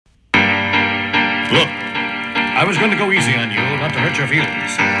Look, I was going to go easy on you, not to hurt your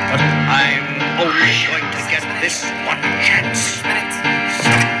feelings, but I'm only going to get this one chance.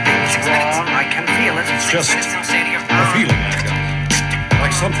 Something's wrong. I can feel it. It's just a feeling I've got.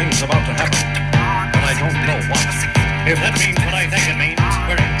 Like something's about to happen, but I don't know what. If that means what I think it means,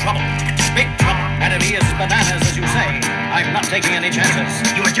 we're in trouble. Big trouble. And if he is bananas, as you say, I'm not taking any chances.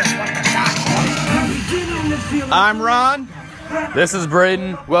 You are just one of the stars. I'm Ron. This is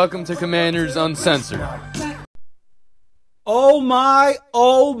Braden. Welcome to Commanders Uncensored. Oh my,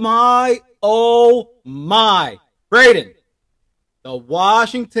 oh my, oh my. Braden, the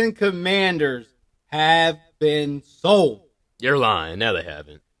Washington Commanders have been sold. You're lying. No, they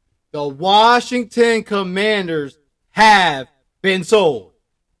haven't. The Washington Commanders have been sold.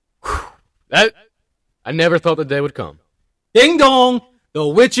 I never thought the day would come. Ding dong, the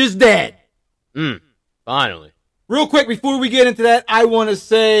witch is dead. Finally. Real quick, before we get into that, I want to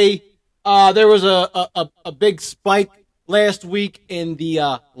say there was a big spike last week in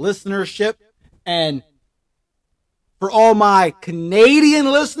the listenership. And for all my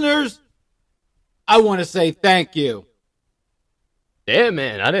Canadian listeners, I want to say thank you. Yeah,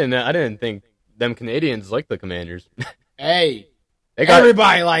 man. I didn't think them Canadians liked the Commanders. Hey,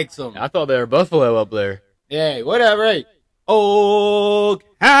 everybody likes them. I thought they were Buffalo up there. Hey, whatever. Hey. Oh,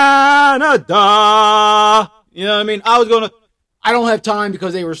 Canada. You know what I mean? I don't have time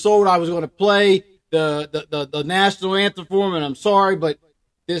because they were sold. I was going to play the national anthem for them, and I'm sorry, but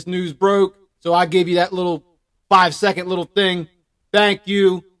this news broke. So I gave you that little 5-second little thing. Thank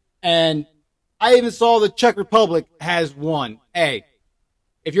you. And I even saw the Czech Republic has won. Hey,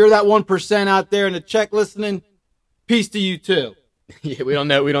 if you're that 1% out there in the Czech listening, peace to you too. Yeah, we don't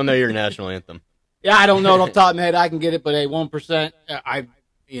know your national anthem. Yeah, I don't know it off the top of my head. I can get it, but hey, 1%,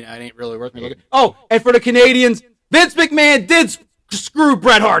 it ain't really worth me looking. Oh, and for the Canadians, Vince McMahon did screw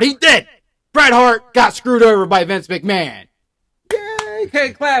Bret Hart. He did. Bret Hart got screwed over by Vince McMahon. Yay!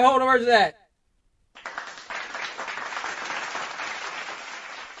 Okay, clap. Hold on, where's that?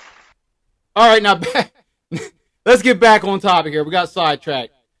 All right, now let's get back on topic here. We got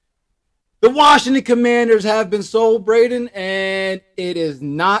sidetracked. The Washington Commanders have been sold, Braden, and it is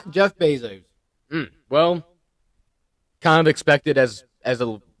not Jeff Bezos. Well, kind of expected as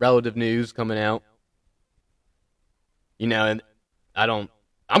a relative news coming out. You know, and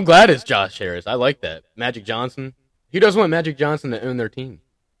I'm glad it's Josh Harris. I like that. Magic Johnson. Who doesn't want Magic Johnson to own their team?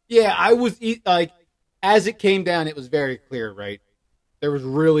 Yeah, I was like, as it came down, it was very clear, right? There was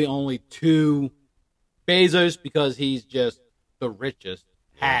really only two. Bezos, because he's just the richest,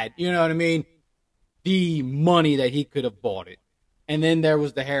 had, you know what I mean? The money that he could have bought it. And then there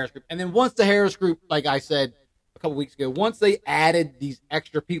was the Harris Group. And then once the Harris Group, like I said a couple weeks ago, once they added these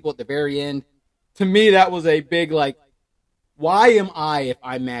extra people at the very end, to me that was a big, like, why am I, if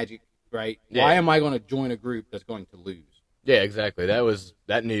I'm Magic, right? Yeah. Why am I going to join a group that's going to lose? Yeah, exactly.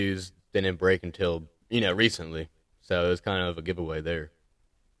 That news didn't break until, recently. So it was kind of a giveaway there.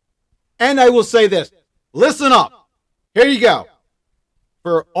 And I will say this. Listen up. Here you go.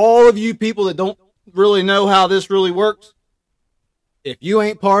 For all of you people that don't really know how this really works, if you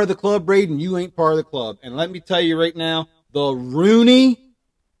ain't part of the club, Braden, you ain't part of the club. And let me tell you right now, the Rooney,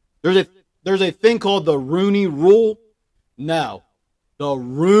 there's a thing called the Rooney Rule. No, the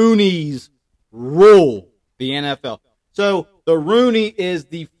Rooneys rule the NFL. So the Rooney is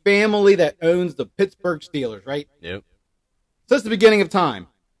the family that owns the Pittsburgh Steelers, right? Yep. Since the beginning of time,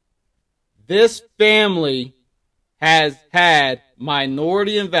 this family has had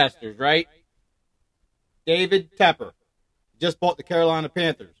minority investors, right? David Tepper just bought the Carolina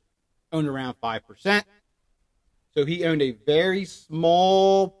Panthers, owned around 5%. So he owned a very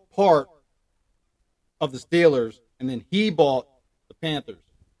small part of the Steelers, and then he bought the Panthers.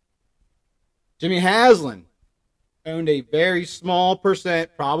 Jimmy Haslam owned a very small percent,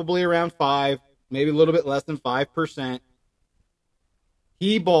 probably around 5, maybe a little bit less than 5%.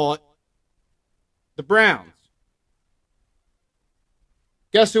 He bought the Browns.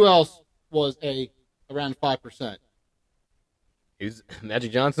 Guess who else was around 5%? Who's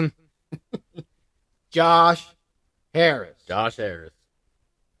Magic Johnson? Josh Harris. Josh Harris.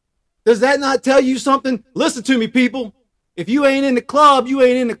 Does that not tell you something? Listen to me, people. If you ain't in the club, you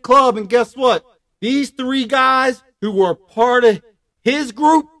ain't in the club. And guess what? These three guys who were part of his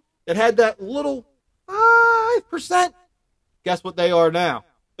group that had that little 5%, guess what they are now?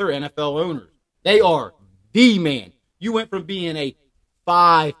 They're NFL owners. They are the man. You went from being a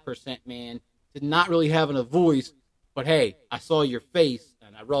 5% man to not really having a voice. But hey, I saw your face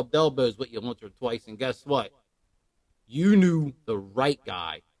and I rubbed elbows with you once or twice. And guess what? You knew the right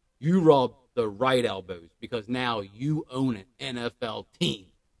guy. You rubbed the right elbows because now you own an NFL team.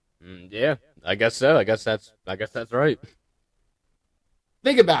 Yeah, I guess so. I guess that's right.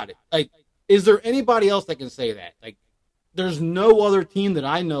 Think about it. Like, is there anybody else that can say that? Like, there's no other team that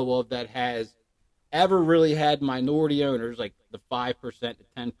I know of that has ever really had minority owners, like the 5%, the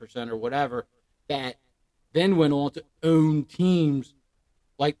 10%, or whatever, that then went on to own teams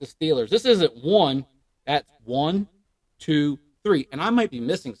like the Steelers. This isn't one. That's 1, 2, 3. And I might be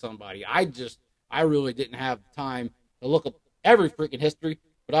missing somebody. I really didn't have time to look up every freaking history,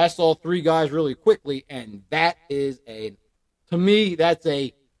 but I saw 3 guys really quickly, and that is to me, that's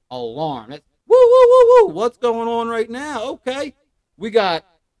a alarm. That's woo, woo, woo, woo. What's going on right now? Okay. We got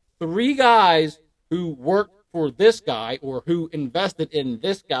 3 guys who worked for this guy or who invested in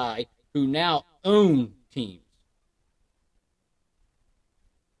this guy who now own teams.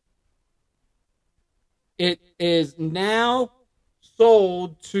 It is now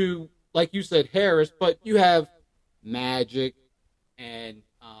sold to, like you said, Harris, but you have Magic and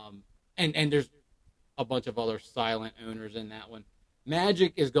there's a bunch of other silent owners in that one.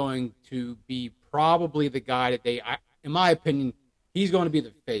 Magic is going to be probably the guy that in my opinion, he's going to be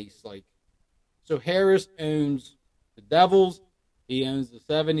the face. Like, so Harris owns the Devils, he owns the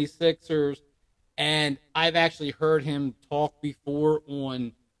 76ers, and I've actually heard him talk before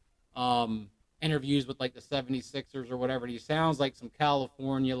on interviews with like the 76ers or whatever. He sounds like some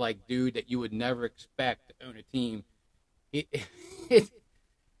California like dude that you would never expect to own a team. It's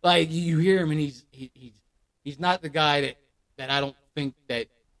like you hear him and he's not the guy that I don't think that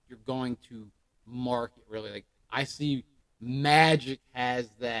you're going to market really. Like, I see Magic has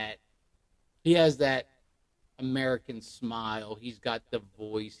that. He has that American smile. He's got the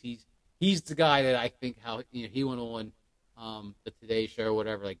voice. He's the guy that I think how he went on the Today Show or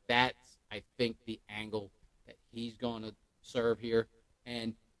whatever. Like, that's, I think, the angle that he's going to serve here,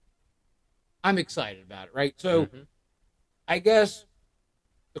 and I'm excited about it. Right. So, I guess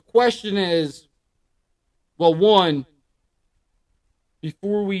the question is, well, one,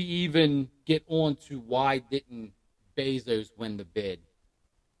 before we even get on to why didn't Bezos win the bid,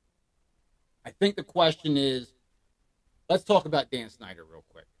 I think the question is, let's talk about Dan Snyder real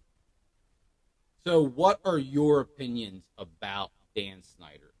quick. So what are your opinions about Dan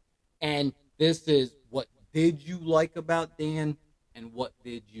Snyder? And this is, what did you like about Dan and what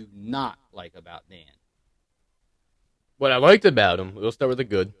did you not like about Dan? What I liked about him, we'll start with the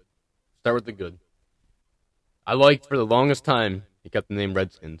good. I liked, for the longest time, he kept the name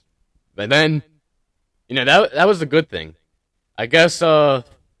Redskins. But then, that was a good thing. I guess, I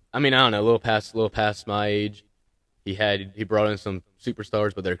don't know, a little past my age. He brought in some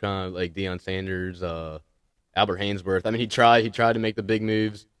superstars, but they're kind of like Deion Sanders, Albert Hainsworth. He tried to make the big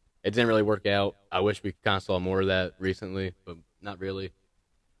moves. It didn't really work out. I wish we kind of saw more of that recently, but not really.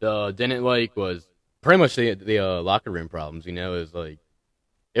 The didn't like was pretty much the locker room problems. Is like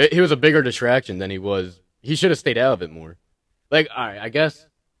he was a bigger distraction than he was. He should have stayed out of it more. Like, all right, I guess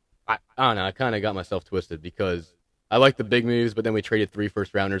I don't know. I kind of got myself twisted because I like the big moves, but then we traded 3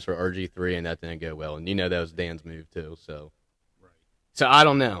 first-rounders for RG3, and that didn't go well. And that was Dan's move too. So, right. So I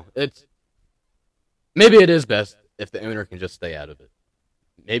don't know. Maybe it is best if the owner can just stay out of it.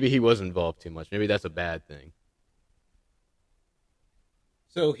 Maybe he was involved too much. Maybe that's a bad thing.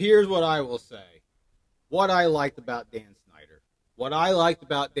 So here's what I will say. What I liked about Dan Snyder. What I liked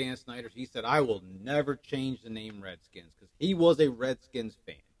about Dan Snyder is he said, I will never change the name Redskins, because he was a Redskins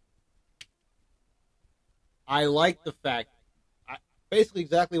fan. I like the fact, basically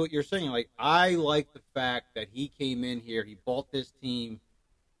exactly what you're saying. Like, I like the fact that he came in here, he bought this team,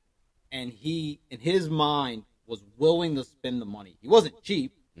 and he, in his mind, was willing to spend the money. He wasn't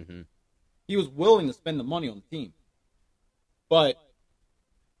cheap. Mm-hmm. He was willing to spend the money on the team. But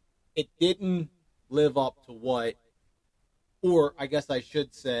it didn't live up to what, or I guess I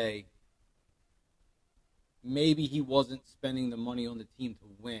should say, maybe he wasn't spending the money on the team to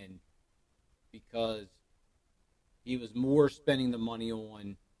win, because he was more spending the money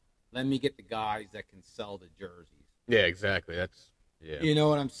on, let me get the guys that can sell the jerseys. Yeah, exactly. Yeah. You know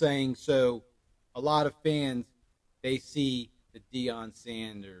what I'm saying? So a lot of fans, they see the Deion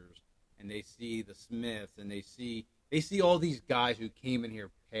Sanders and they see the Smiths and they see all these guys who came in here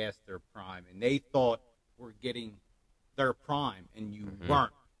past their prime, and they thought were getting their prime, and you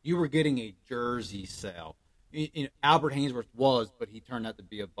weren't. You were getting a jersey sale. Albert Hainsworth was, but he turned out to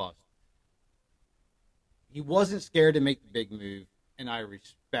be a bust. He wasn't scared to make the big move, and I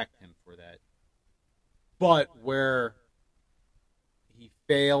respect him for that. But where he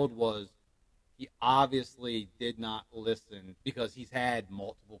failed was he obviously did not listen, because he's had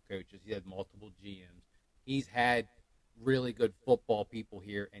multiple coaches. He had multiple GMs. He's had really good football people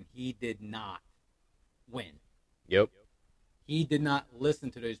here, and he did not win. Yep. He did not listen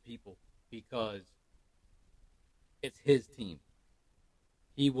to those people. because it's his team.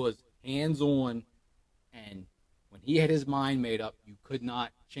 He was hands-on, and when he had his mind made up, you could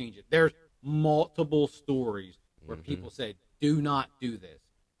not change it. There's multiple stories where people said, do not do this.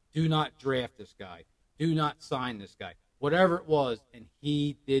 Do not draft this guy. Do not sign this guy. Whatever it was, and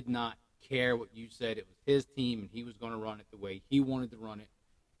he did not care what you said. It was his team, and he was going to run it the way he wanted to run it.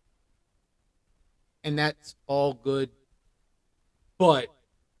 And that's all good. But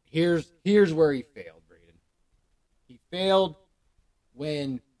here's where he failed, Braden. He failed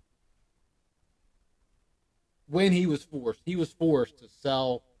when he was forced. He was forced to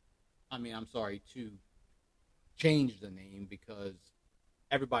to change the name because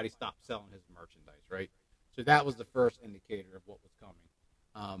everybody stopped selling his merchandise, right? So that was the first indicator of what was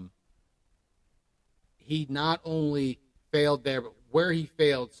coming. He not only failed there, but where he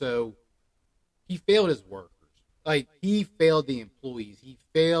failed, so he failed his workers. Like, he failed the employees. He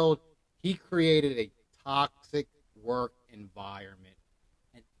created a toxic work environment.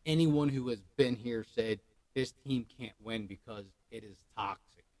 And anyone who has been here said this team can't win because it is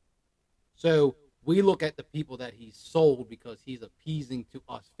toxic. So we look at the people that he sold because he's appeasing to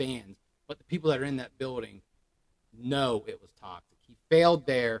us fans. But the people that are in that building know it was toxic. He failed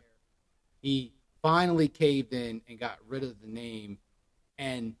there. He finally caved in and got rid of the name.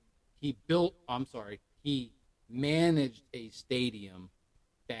 And he managed a stadium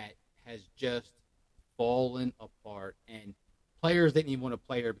that has just fallen apart. And players didn't even want to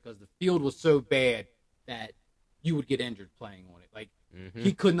play here because the field was so bad that you would get injured playing on it. Like,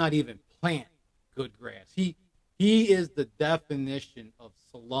 he could not even plant good grass. He is the definition of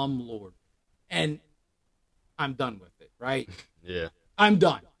slumlord. And I'm done with it, right? Yeah. I'm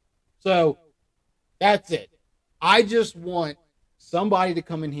done. So that's it. I just want somebody to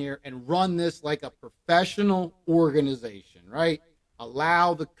come in here and run this like a professional organization, right?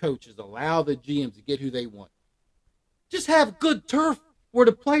 Allow the coaches, allow the GMs to get who they want. Just have good turf where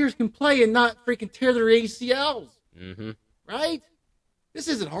the players can play and not freaking tear their ACLs, right? This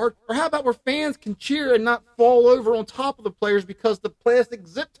isn't hard. Or how about where fans can cheer and not fall over on top of the players because the plastic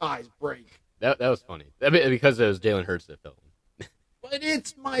zip ties break? That was funny. Because it was Jalen Hurts that fell. But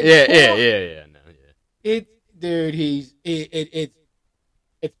it's my point. Yeah. No, yeah.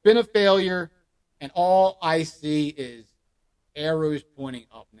 It's been a failure, and all I see is arrows pointing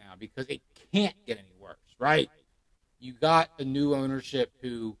up now because it can't get any worse, right? You got a new ownership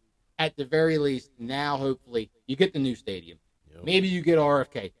who, at the very least, now hopefully you get the new stadium. Yep. Maybe you get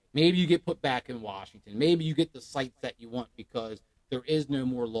RFK. Maybe you get put back in Washington. Maybe you get the sites that you want because there is no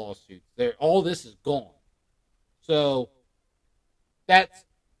more lawsuits. All this is gone. So that's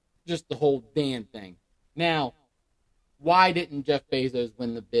just the whole damn thing. Now, why didn't Jeff Bezos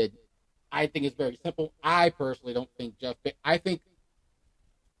win the bid? I think it's very simple. I personally don't think I think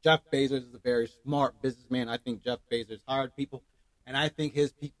Jeff Bezos is a very smart businessman. I think Jeff Bezos hired people, and I think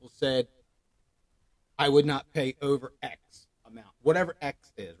his people said, I would not pay over X amount, whatever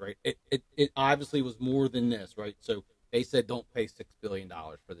X is, right? It obviously was more than this, right? So they said don't pay $6 billion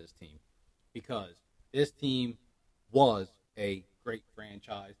for this team because this team was a great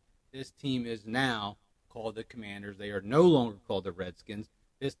franchise. This team is now called the Commanders. They are no longer called the Redskins.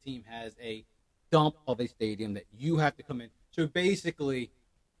 This team has a dump of a stadium that you have to come in. So basically,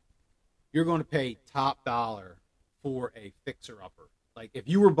 you're going to pay top dollar for a fixer-upper. Like, if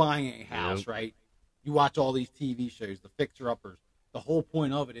you were buying a house, right, you watch all these TV shows, the fixer-uppers. The whole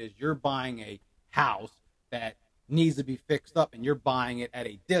point of it is you're buying a house that needs to be fixed up, and you're buying it at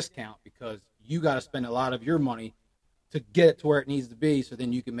a discount because you got to spend a lot of your money to get it to where it needs to be so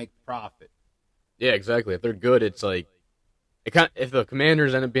then you can make the profit. Yeah, exactly. If they're good, it's like if the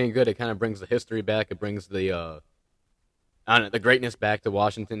Commanders end up being good, it kind of brings the history back. It brings the the greatness back to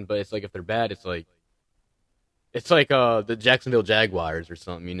Washington. But it's like if they're bad, it's like the Jacksonville Jaguars or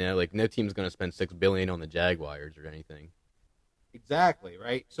something. You know, like no team's going to spend $6 billion on the Jaguars or anything. Exactly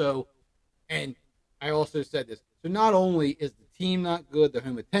right. So, and I also said this. So not only is the team not good, the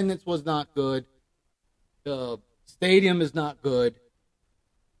home attendance was not good, the stadium is not good.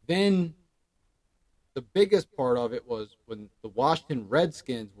 Then the biggest part of it was when the Washington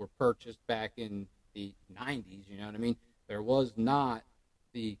Redskins were purchased back in the 90s, you know what I mean? There was not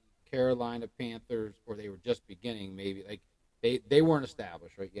the Carolina Panthers, or they were just beginning maybe. Like they weren't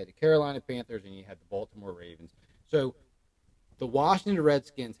established, right? You had the Carolina Panthers and you had the Baltimore Ravens. So the Washington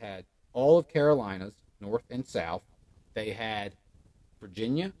Redskins had all of Carolina's, north and south. They had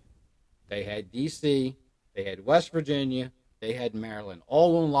Virginia. They had D.C. They had West Virginia. They had Maryland,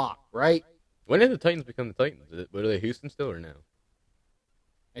 all on lock, right? When did the Titans become the Titans? Were they Houston still or no?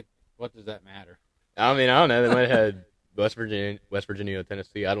 What does that matter? I mean, I don't know. They might have had West Virginia,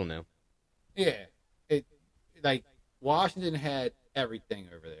 Tennessee. I don't know. Yeah, it like Washington had everything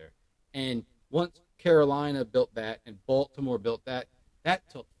over there, and once Carolina built that and Baltimore built that, that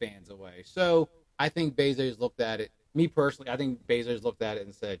took fans away. So I think Bezos looked at it. Me personally, I think Bezos looked at it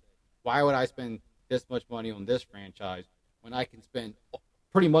and said, "Why would I spend this much money on this franchise when I can spend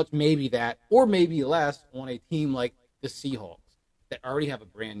pretty much maybe that or maybe less on a team like the Seahawks that already have a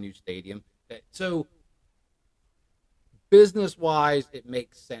brand new stadium?" So business wise, it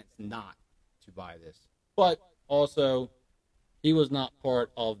makes sense not to buy this. But also, he was not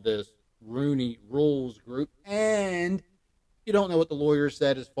part of this Rooney Rules group. And you don't know what the lawyer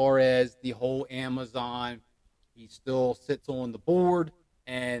said as far as the whole Amazon. He still sits on the board,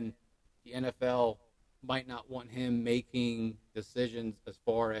 and the NFL might not want him making decisions as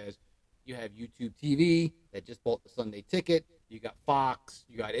far as you have YouTube TV that just bought the Sunday ticket. You got Fox,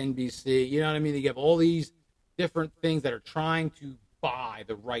 you got NBC. You know what I mean? You have all these different things that are trying to buy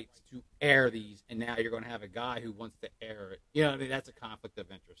the rights to air these, and now you're going to have a guy who wants to air it. You know what I mean? That's a conflict of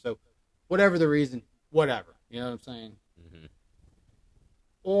interest. So whatever the reason, whatever. You know what I'm saying? Mm-hmm.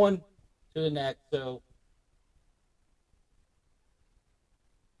 On to the next. So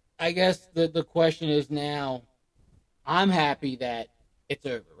I guess the question is now, I'm happy that it's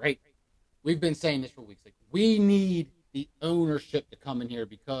over, right? We've been saying this for weeks. Like, we need the ownership to come in here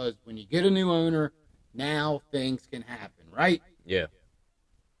because when you get a new owner, now things can happen, right? Yeah.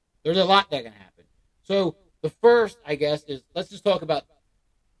 There's a lot that can happen. So the first, I guess, is let's talk about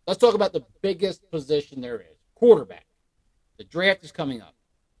the biggest position there is, quarterback. The draft is coming up.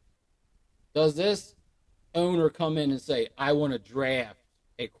 Does this owner come in and say, "I want to draft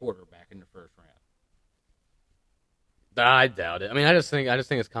a quarterback in the first round"? I doubt it. I mean, I just think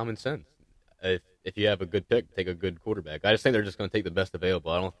it's common sense. If you have a good pick, take a good quarterback. I just think they're just going to take the best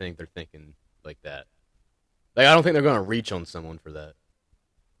available. I don't think they're thinking like that. Like, I don't think they're going to reach on someone for that.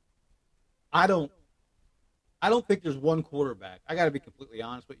 I don't think there's one quarterback. I got to be completely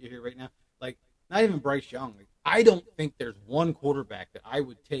honest with you here right now. Like, not even Bryce Young. Like, I don't think there's one quarterback that I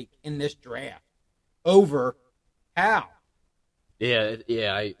would take in this draft over Hal. Yeah.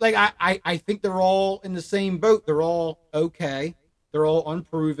 I think they're all in the same boat. They're all okay. They're all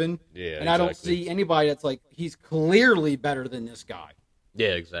unproven. Yeah, and I don't see anybody that's like, he's clearly better than this guy. Yeah,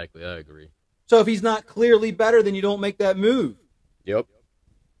 exactly. I agree. So if he's not clearly better, then you don't make that move. Yep.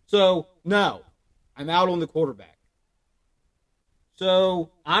 So, no, I'm out on the quarterback.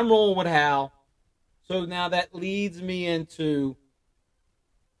 So I'm rolling with Hal. So now that leads me into,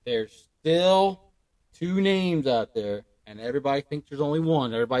 there's still two names out there, and everybody thinks there's only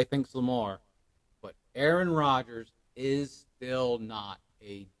one. Everybody thinks Lamar. But Aaron Rodgers is still not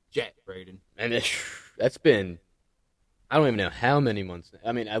a Jet, Braden. And that's been, I don't even know how many months.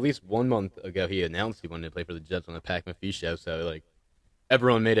 I mean, at least 1 month ago, he announced he wanted to play for the Jets on the Pat McAfee show. So, like,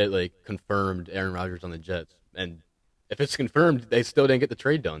 everyone made it, like, confirmed Aaron Rodgers on the Jets. And if it's confirmed, they still didn't get the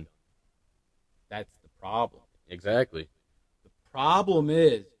trade done. That's the problem. Exactly. The problem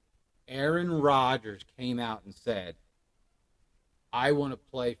is Aaron Rodgers came out and said, "I want to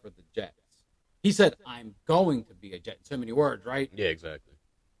play for the Jets." He said, "I'm going to be a Jet." In so many words, right? Yeah, exactly.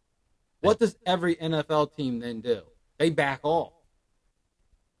 What does every NFL team then do? They back off.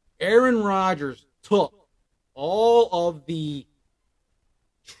 Aaron Rodgers took all of the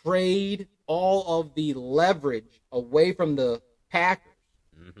trade, all of the leverage away from the Packers.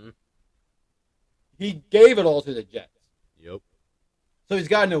 Mm-hmm. He gave it all to the Jets. Yep. So he's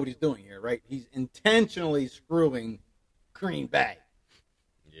got to know what he's doing here, right? He's intentionally screwing Green Bay.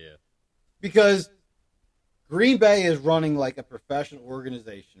 Yeah. Because Green Bay is running like a professional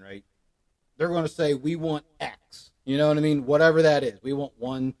organization, right? They're going to say, "We want X." You know what I mean? Whatever that is. We want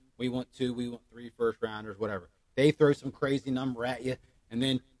 1, we want 2, we want 3 first-rounders, whatever. They throw some crazy number at you. And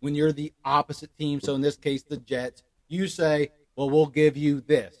then when you're the opposite team, so in this case the Jets, you say, "Well, we'll give you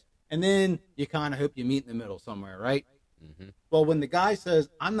this." And then you kind of hope you meet in the middle somewhere, right? Mm-hmm. Well, when the guy says,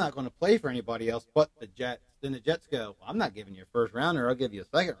 "I'm not going to play for anybody else but the Jets," then the Jets go, "Well, I'm not giving you a first-rounder. I'll give you a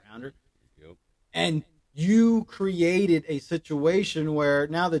second-rounder." Yep. And you created a situation where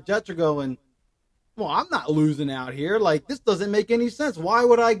now the Jets are going, "Well, I'm not losing out here. Like, this doesn't make any sense. Why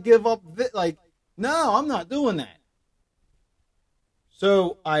would I give up this? Like, no, I'm not doing that."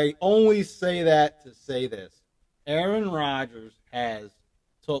 So I only say that to say this. Aaron Rodgers has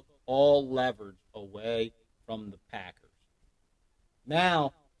took all leverage away from the Packers.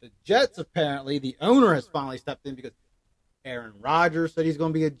 Now, the Jets apparently, the owner has finally stepped in because Aaron Rodgers said he's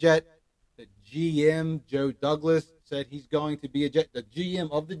going to be a Jet. The GM, Joe Douglas, said he's going to be a Jet. The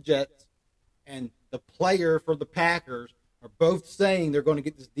GM of the Jets and the player for the Packers are both saying they're going to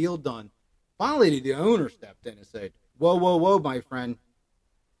get this deal done. Finally, the owner stepped in and said, "Whoa, whoa, whoa, my friend.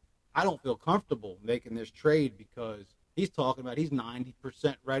 I don't feel comfortable making this trade because he's talking about he's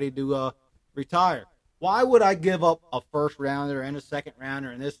 90% ready to retire. Why would I give up a first rounder and a second rounder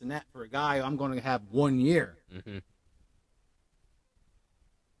and this and that for a guy I'm going to have 1 year? Mm-hmm.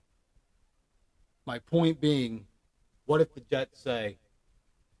 My point being, what if the Jets say,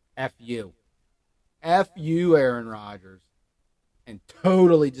 F you? F you, Aaron Rodgers, and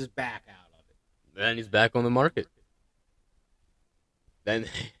totally just back out of it. Then he's back on the market. Then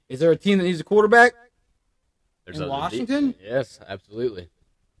is there a team that needs a quarterback in Washington? Yes, absolutely.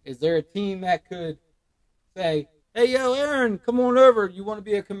 Is there a team that could say, hey, yo, Aaron, come on over. You want to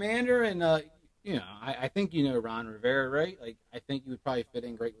be a commander? And, I think you know Ron Rivera, right? Like, I think you would probably fit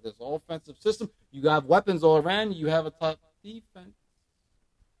in great with this offensive system. You have weapons all around. You have a top defense.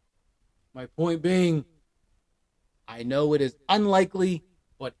 My point being, I know it is unlikely,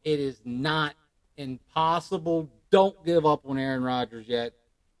 but it is not impossible. Don't give up on Aaron Rodgers yet.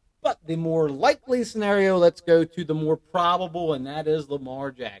 But the more likely scenario, let's go to the more probable, and that is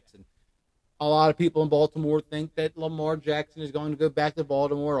Lamar Jackson. A lot of people in Baltimore think that Lamar Jackson is going to go back to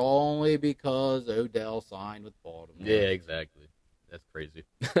Baltimore only because Odell signed with Baltimore. Yeah, exactly. That's crazy.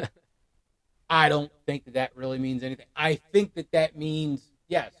 I don't think that really means anything. I think that means,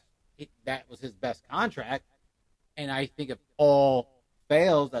 yes, that was his best contract. And I think if all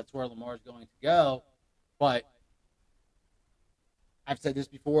fails, that's where Lamar's going to go. But I've said this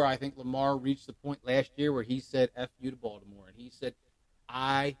before. I think Lamar reached the point last year where he said, F you to Baltimore. And he said,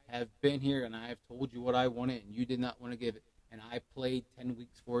 I have been here and I have told you what I wanted and you did not want to give it. And I played 10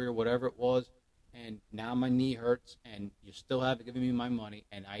 weeks for you or whatever it was. And now my knee hurts and you still haven't given me my money.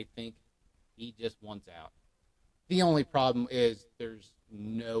 And I think he just wants out. The only problem is there's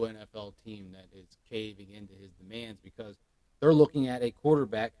no NFL team that is caving into his demands because they're looking at a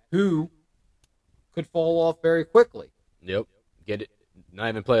quarterback who could fall off very quickly. Yep. Get it. Not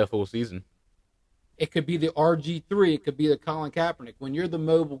even play a full season. It could be the RG3. It could be the Colin Kaepernick. When you're the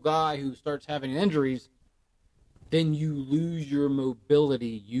mobile guy who starts having injuries, then you lose your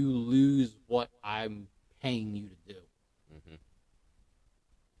mobility. You lose what I'm paying you to do. Mm-hmm.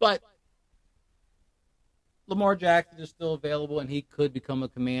 But Lamar Jackson is still available, and he could become a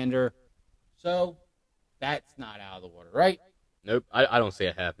commander. So that's not out of the water, right? Nope. I don't see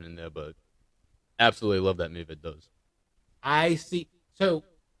it happening, though, but absolutely love that move it does. I see. So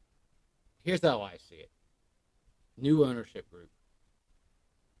here's how I see it. New ownership group.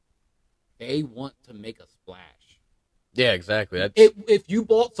 They want to make a splash. Yeah, exactly. If you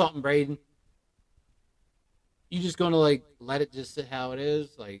bought something, Braden, you just going to, let it just sit how it is?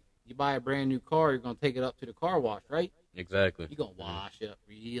 Like, you buy a brand new car, you're going to take it up to the car wash, right? Exactly. You're going to wash it up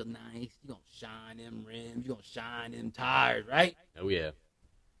real nice. You're going to shine them rims. You're going to shine them tires, right? Oh, yeah.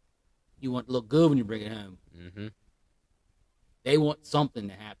 You want to look good when you bring it home. Mm-hmm. They want something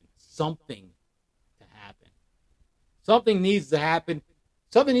to happen. Something to happen. Something needs to happen.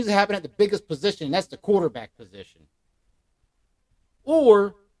 Something needs to happen at the biggest position, and that's the quarterback position.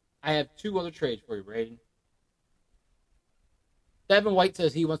 Or, I have two other trades for you, Braden. Devin White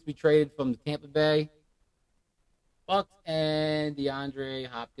says he wants to be traded from the Tampa Bay Bucks, and DeAndre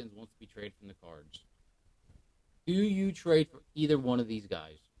Hopkins wants to be traded from the Cards. Do you trade for either one of these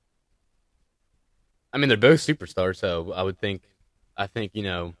guys? I mean, they're both superstars, so I think,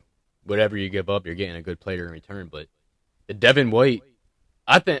 whatever you give up, you're getting a good player in return. But the Devin White,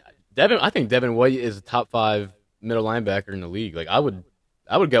 I think Devin White is a top 5 middle linebacker in the league. Like, I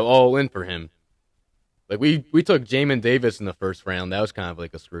would go all in for him. Like, we took Jamin Davis in the first round. That was kind of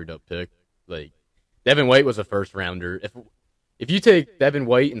like a screwed up pick. Like, Devin White was a first rounder. If you take Devin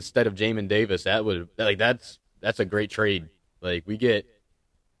White instead of Jamin Davis, that's a great trade. Like, we get,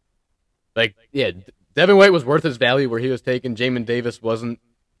 Devin White was worth his value where he was taken. Jamin Davis wasn't.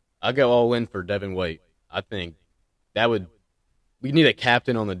 I'll go all in for Devin White. I think we need a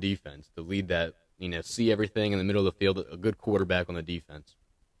captain on the defense to lead that, see everything in the middle of the field, a good quarterback on the defense.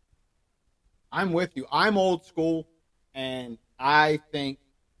 I'm with you. I'm old school, and I think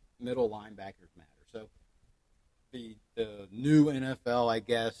middle linebackers matter. So the new NFL, I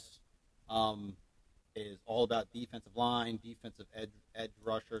guess, is all about defensive line, defensive edge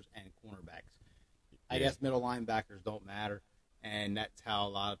rushers, and cornerbacks. I guess middle linebackers don't matter, and that's how a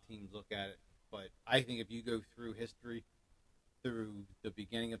lot of teams look at it. But I think if you go through history, through the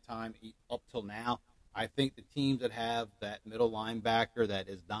beginning of time up till now, I think the teams that have that middle linebacker that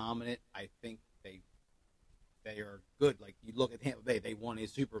is dominant, I think they are good. Like, you look at Tampa Bay, they won a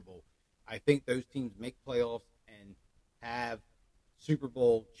Super Bowl. I think those teams make playoffs and have Super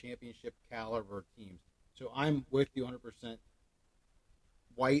Bowl championship caliber teams. So I'm with you 100%.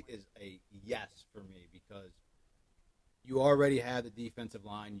 White is a yes for me because You already have the defensive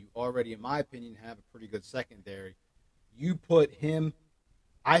line. You already, in my opinion, have a pretty good secondary. You put him,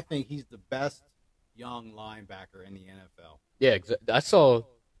 I think he's the best young linebacker in the NFL. Yeah, I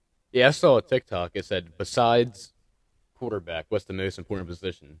saw a TikTok. It said, besides quarterback, what's the most important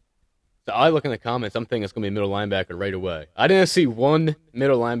position? So I look in the comments. I'm thinking it's going to be middle linebacker right away. I didn't see one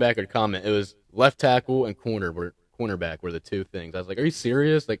middle linebacker comment. It was left tackle and cornerback were the two things. I was like, are you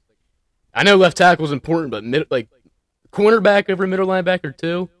serious? Like, I know left tackle is important, but cornerback over middle linebacker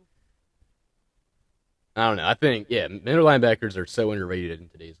too? I don't know. I think, middle linebackers are so underrated in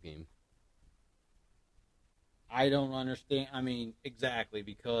today's game. I don't understand. I mean, exactly,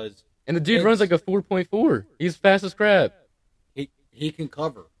 because... And the dude runs like a 4.4. He's fast as crap. He can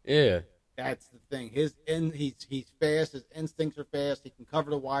cover. Yeah. That's the thing. He's fast. His instincts are fast. He can cover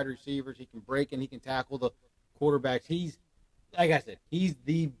the wide receivers. He can break and he can tackle the quarterbacks. He's, like I said, he's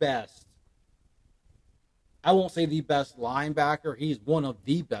the best. I won't say the best linebacker. He's one of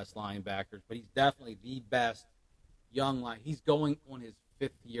the best linebackers, but he's definitely the best young line. He's going on his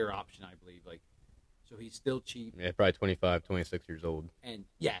 5th-year option, I believe. So he's still cheap. Yeah, probably 25, 26 years old. And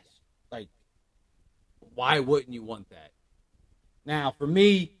yes, why wouldn't you want that? Now, for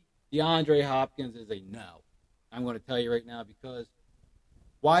me, DeAndre Hopkins is a no. I'm going to tell you right now, because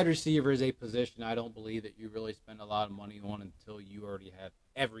wide receiver is a position I don't believe that you really spend a lot of money on until you already have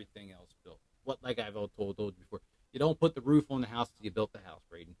everything else built. Like I've told you before, you don't put the roof on the house until you built the house,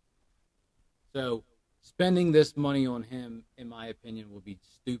 Braden. So spending this money on him, in my opinion, will be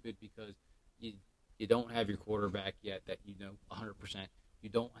stupid, because you don't have your quarterback yet that 100%. You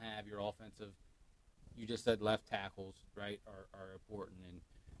don't have your offensive. You just said left tackles, right, are important. And,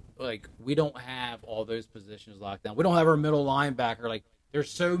 we don't have all those positions locked down. We don't have our middle linebacker. There's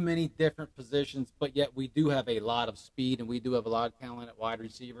so many different positions, but yet we do have a lot of speed, and we do have a lot of talent at wide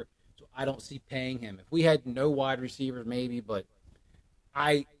receiver. So I don't see paying him. If we had no wide receivers, maybe, but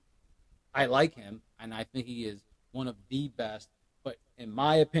I like him, and I think he is one of the best. But in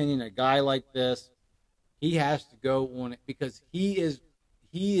my opinion, a guy like this, he has to go on it, because he is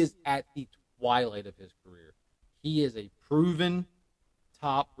at the twilight of his career. He is a proven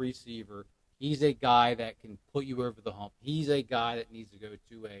top receiver. He's a guy that can put you over the hump. He's a guy that needs to go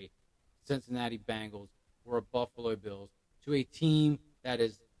to a Cincinnati Bengals or a Buffalo Bills, to a team that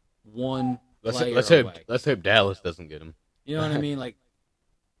is one player away. Let's hope Dallas doesn't get him. You know what I mean?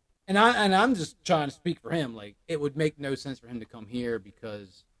 And I'm just trying to speak for him. It would make no sense for him to come here,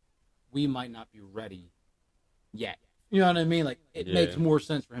 because we might not be ready yet. You know what I mean? It makes more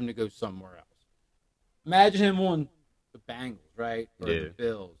sense for him to go somewhere else. Imagine him on the Bengals, right? Or the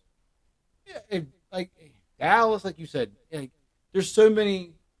Bills. Yeah, Dallas, like you said, there's so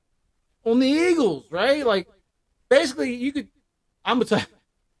many on the Eagles, right? Basically, you could. I'm gonna tell you,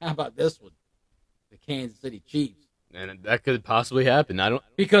 how about this one? The Kansas City Chiefs. And that could possibly happen. I don't,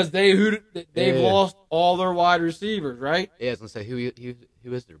 because they've lost all their wide receivers, right? Yeah, I was gonna say who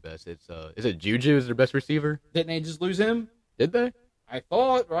is their best? Is it Juju is their best receiver? Didn't they just lose him? Did they? I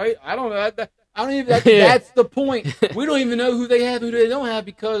thought, right? I don't know. I don't even. That's the point. We don't even know who they have, who they don't have,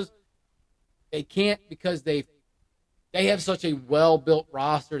 because they can't. Because they have such a well-built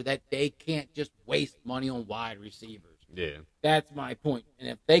roster that they can't just waste money on wide receivers. Yeah, that's my point. And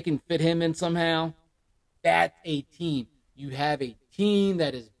if they can fit him in somehow, that's a team. You have a team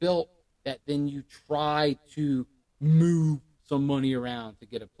that is built that then you try to move some money around to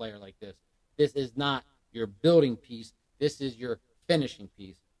get a player like this. This is not your building piece. This is your finishing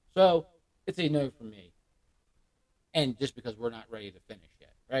piece. So it's a no for me. And just because we're not ready to finish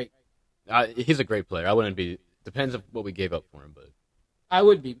yet, right? He's a great player. I wouldn't be. Depends on what we gave up for him, but I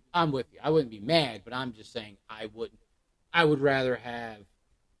would be. I'm with you. I wouldn't be mad, but I'm just saying I wouldn't. I would rather have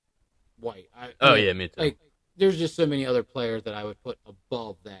White. Me too. There's just so many other players that I would put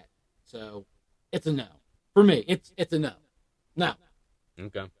above that. So it's a no for me. It's a no. No.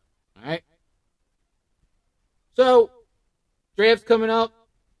 Okay. All right. So draft's coming up,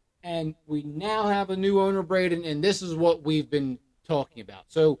 and we now have a new owner, Braden, and this is what we've been talking about.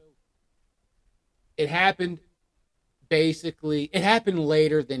 So it happened. Basically, it happened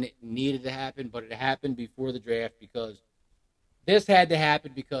later than it needed to happen, but it happened before the draft, because this had to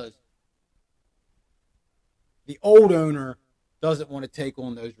happen because the old owner doesn't want to take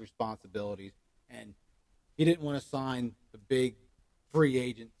on those responsibilities, and he didn't want to sign the big free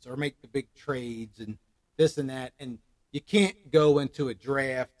agents or make the big trades and this and that, and you can't go into a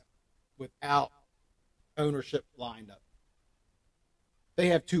draft without ownership lined up. They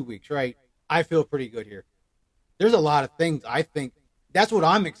have 2 weeks, right? I feel pretty good here. There's a lot of things I think. That's what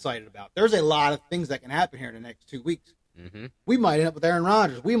I'm excited about. There's a lot of things that can happen here in the next 2 weeks. Mm-hmm. We might end up with Aaron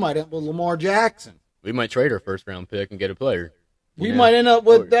Rodgers. We might end up with Lamar Jackson. We might trade our first round pick and get a player. We might end up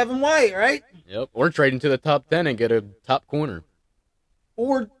with Devin White, right? Yep. Or trade into the top 10 and get a top corner.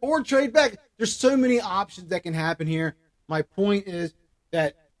 Or trade back. There's so many options that can happen here. My point is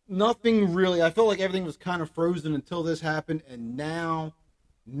that nothing really. I felt like everything was kind of frozen until this happened, and now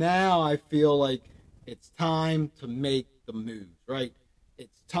I feel like it's time to make the moves. Right?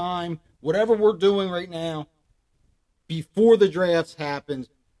 It's time. Whatever we're doing right now, before the drafts happens,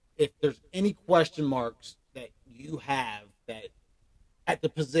 if there's any question marks that you have that at the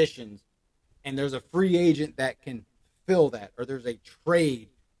positions, and there's a free agent that can fill that, or there's a trade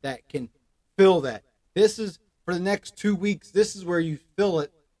that can fill that. This is for the next 2 weeks. This is where you fill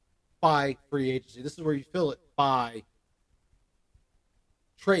it by free agency. This is where you fill it by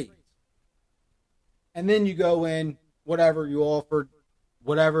trades. And then you go in, whatever you offered,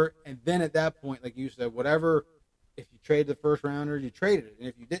 whatever, and then at that point, like you said, whatever, if you trade the first rounder, you traded it. And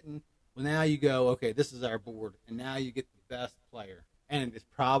if you didn't, well, now you go, okay, this is our board, and now you get the best player. And it's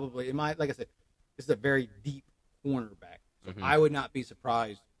probably, like I said, this is a very deep cornerback. So I would not be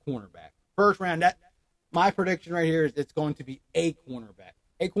surprised, cornerback. First round, my prediction right here is it's going to be a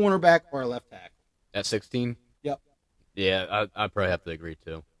cornerback or a left tackle. At 16? Yep. Yeah, I probably have to agree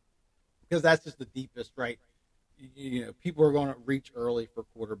too. Because that's just the deepest, right? You know, people are going to reach early for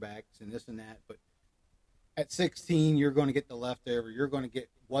quarterbacks and this and that, but at 16, you're going to get the leftover. You're going to get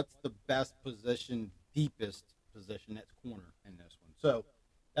what's the best position, deepest position. That's corner in this one. So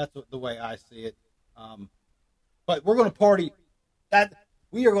that's the way I see it. But we're going to party.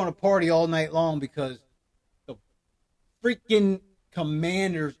 We are going to party all night long because the freaking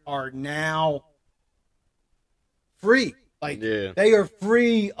Commanders are now free. They are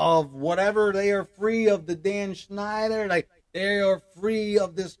free of whatever. They are free of the Dan Snyder. They are free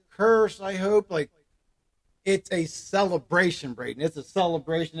of this curse, I hope. It's a celebration, Brayden. It's a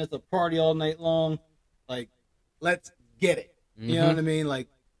celebration. It's a party all night long. Let's get it. You know what I mean?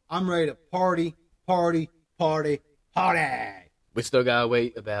 I'm ready to party. We still gotta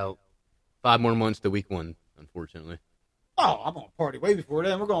wait about 5 more months to week 1, unfortunately. Oh, I'm gonna party way before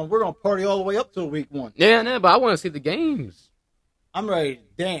then. We're gonna party all the way up till week 1. Yeah, no, but I want to see the games. I'm ready to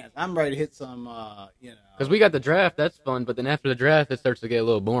dance. I'm ready to hit some, Because we got the draft, that's fun. But then after the draft, it starts to get a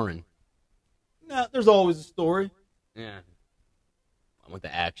little boring. No, there's always a story. Yeah, I want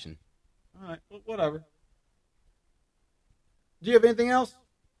the action. All right, well, whatever. Do you have anything else?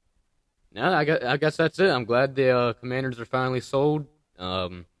 No, I guess that's it. I'm glad the Commanders are finally sold.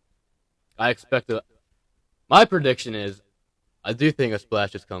 I expect my prediction is, I do think a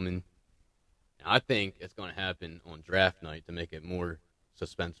splash is coming. I think it's going to happen on draft night to make it more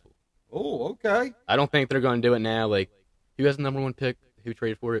suspenseful. Oh, okay. I don't think they're going to do it now. Who has the number 1 pick? Who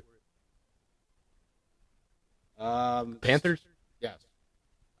traded for it? Panthers? Yes.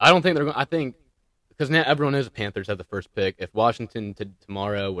 I don't think they're going. I think because now everyone knows the Panthers have the first pick. If Washington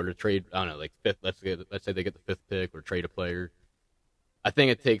tomorrow were to trade, I don't know, fifth. Let's say they get the 5th pick or trade a player. I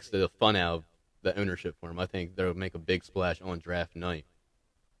think it takes the fun out of the ownership for them. I think they'll make a big splash on draft night.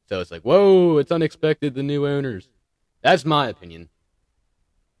 So it's whoa, it's unexpected, the new owners. That's my opinion.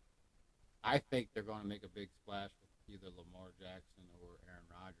 I think they're going to make a big splash with either Lamar Jackson or Aaron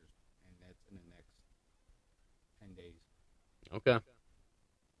Rodgers, and that's in the next 10 days. Okay.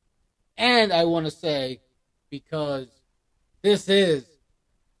 And I want to say, because this is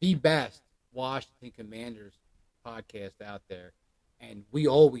the best Washington Commanders podcast out there, and we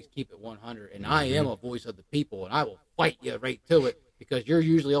always keep it 100, and I am a voice of the people, and I will fight you right to it, because you're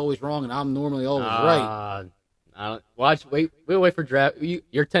usually always wrong, and I'm normally always right. We'll wait for draft.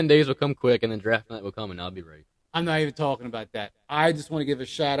 Your 10 days will come quick, and then draft night will come, and I'll be right. I'm not even talking about that. I just want to give a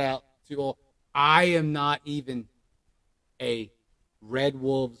shout-out to all. I am not even a Red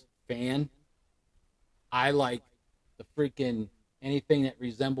Wolves fan. I like the freaking anything that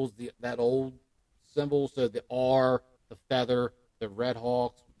resembles that old symbol, so the R, the feather, the Red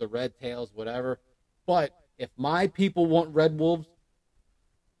Hawks, the Red Tails, whatever. But if my people want Red Wolves,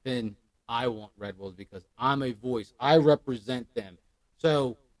 then I want Red Wolves because I'm a voice. I represent them.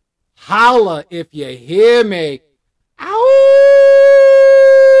 So holla if you hear me. Ow!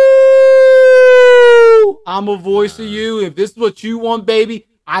 I'm a voice of you. If this is what you want, baby,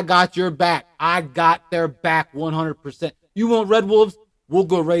 I got your back. I got their back 100%. You want Red Wolves? We'll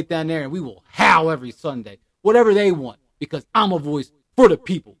go right down there and we will howl every Sunday. Whatever they want, because I'm a voice for the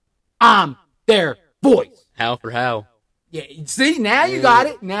people. I'm their voice. Howl for howl. Yeah, see, now you got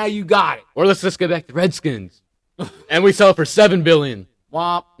it. Now you got it. Or let's just go back to Redskins. And we sell it for $7 billion.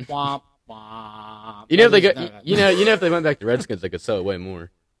 Womp, womp, womp. You know if they went back to Redskins, they could sell it way more.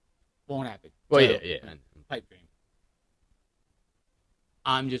 Won't happen. Well, So, yeah. Pipe dream.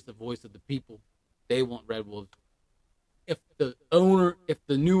 I'm just the voice of the people. they want Red Wolves. If the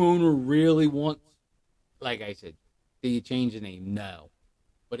new owner really wants, like I said, do you change the name? No.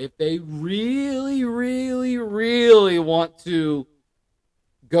 But if they really, really, really want to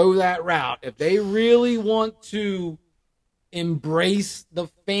go that route, if they really want to embrace the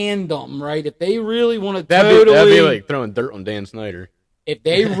fandom, right? If they really want to that'd be like throwing dirt on Dan Snyder. If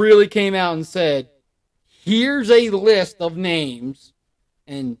they really came out and said, here's a list of names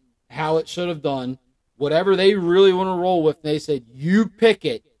and how it should have done, whatever they really want to roll with, they said, you pick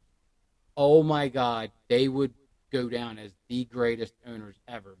it, oh my God, they would go down as the greatest owners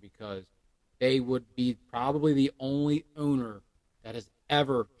ever, because they would be probably the only owner that has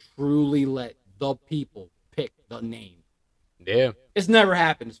ever truly let the people pick the name. Yeah. It's never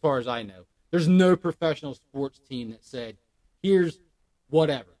happened as far as I know. There's no professional sports team that said, here's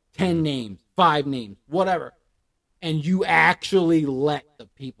whatever, 10 names, 5 names, whatever, and you actually let the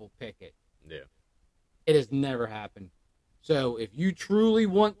people pick it. Yeah. It has never happened. So if you truly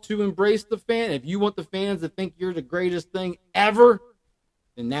want to embrace the fan, if you want the fans to think you're the greatest thing ever,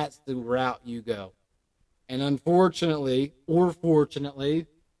 then that's the route you go. And unfortunately, or fortunately,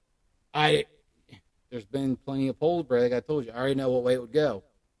 there's been plenty of polls, Brad, like I told you. I already know what way it would go.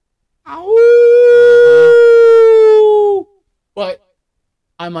 Ow! But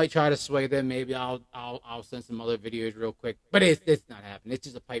I might try to sway them. Maybe I'll send some other videos real quick. But it's not happening. It's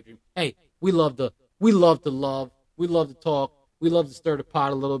just a pipe dream. Hey, we love to love. We love to talk. We love to stir the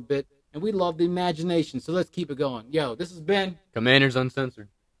pot a little bit. And we love the imagination. So let's keep it going. Yo, this has been Commanders Uncensored.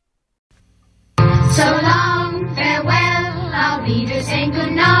 So long, farewell, I'll be just saying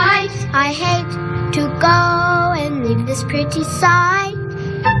goodnight. I hate to go and leave this pretty sight.